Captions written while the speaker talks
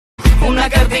una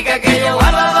cartica que yo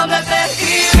guardo donde te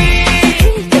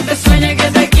escribí, que te sueñe que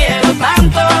te quiero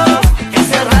tanto, que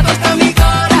hace rato está mi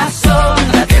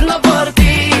corazón latiendo por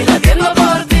ti, latiendo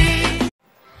por ti.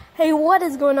 Hey, what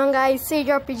is going on, guys? Sage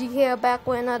RPG here, back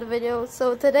with another video.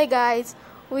 So today, guys,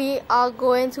 we are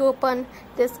going to open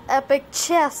this epic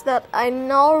chest that I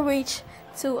now reached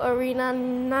to Arena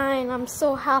 9. I'm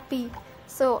so happy.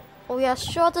 So we are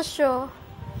sure to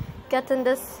getting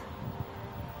this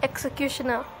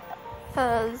Executioner,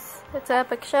 because it's an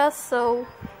epic chest. So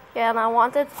yeah, and I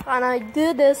want it, and I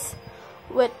do this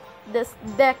with this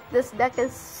deck. This deck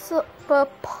is super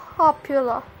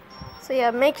popular, so yeah,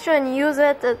 make sure and use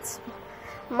it. It's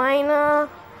Miner,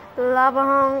 Lava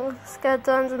Hung,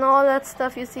 Skeletons, and all that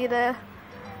stuff you see there.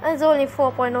 And it's only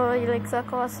 4.0 elixir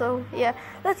cost, so yeah,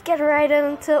 let's get right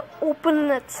into opening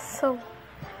it. So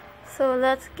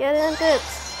let's get into it.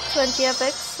 20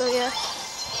 epics, so yeah.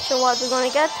 So what we're gonna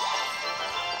get?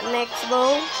 Next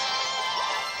bow,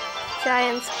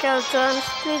 giant skeletons.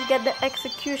 Please get the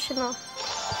Executioner.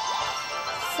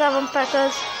 7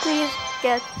 peckers. Please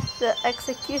get the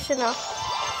Executioner.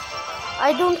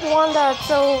 I don't want that,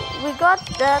 so we got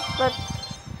that, but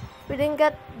we didn't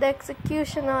get the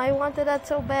Executioner. I wanted that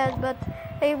so bad, but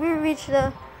hey, we reached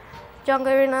the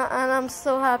Jungle Arena, and I'm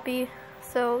so happy.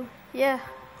 So yeah,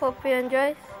 hope you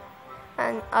enjoy,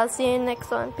 and I'll see you in the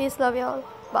next one. Peace, love y'all.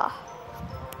 Bye.